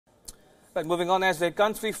Right, moving on, as the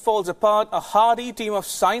country falls apart, a hardy team of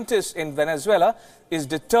scientists in Venezuela is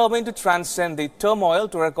determined to transcend the turmoil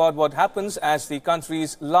to record what happens as the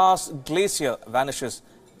country's last glacier vanishes.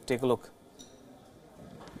 Take a look.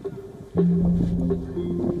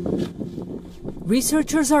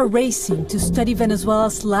 Researchers are racing to study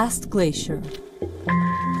Venezuela's last glacier.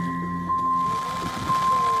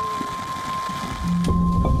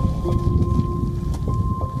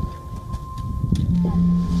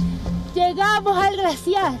 Llegamos al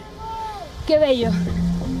glaciar. ¡Qué bello!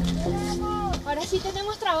 Ahora sí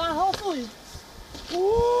tenemos trabajo full.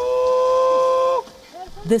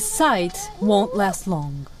 The sight won't last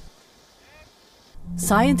long.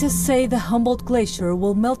 Scientists say the Humboldt Glacier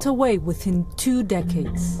will melt away within 2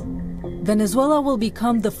 decades. Venezuela will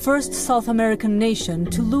become the first South American nation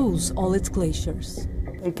to lose all its glaciers.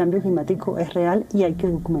 El cambio climático es real y hay que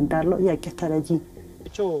documentarlo y hay que estar allí.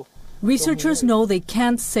 Researchers know they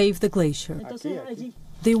can't save the glacier.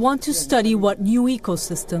 They want to study what new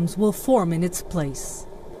ecosystems will form in its place.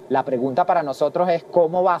 La pregunta para nosotros es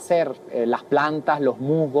cómo va a ser las plantas, los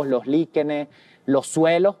musgos, los líquenes, los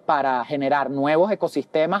suelos para generar nuevos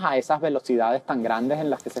ecosistemas a esas velocidades tan grandes en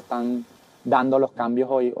las que se están dando los cambios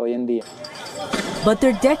hoy en día. But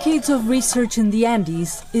their decades of research in the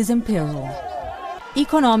Andes is in peril.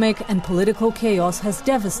 Economic and political chaos has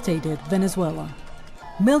devastated Venezuela.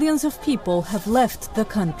 Millions of people have left the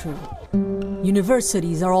country.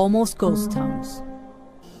 Universities are almost ghost towns.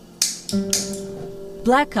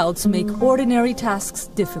 Blackouts make ordinary tasks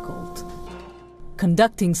difficult.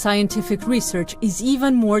 Conducting scientific research is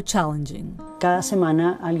even more challenging. Cada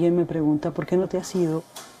semana alguien me pregunta ¿por qué no te has ido?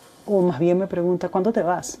 O más bien me pregunta ¿cuándo te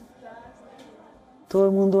vas? Todo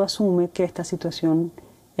el mundo asume que esta situación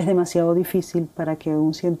es demasiado difícil para que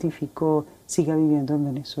un científico siga viviendo en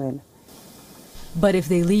Venezuela. But if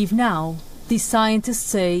they leave now, the scientists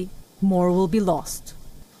say more will be lost.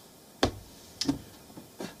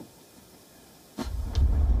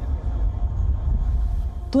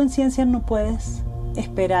 Tú en ciencia no puedes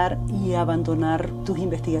esperar y abandonar tus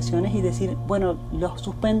investigaciones y decir, bueno, los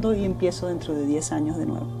suspendo y empiezo dentro de 10 años de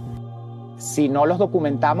nuevo. Si no los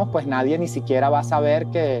documentamos, pues nadie ni siquiera va a saber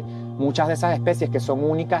que muchas de esas especies que son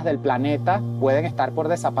únicas del planeta pueden estar por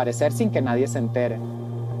desaparecer sin que nadie se entere.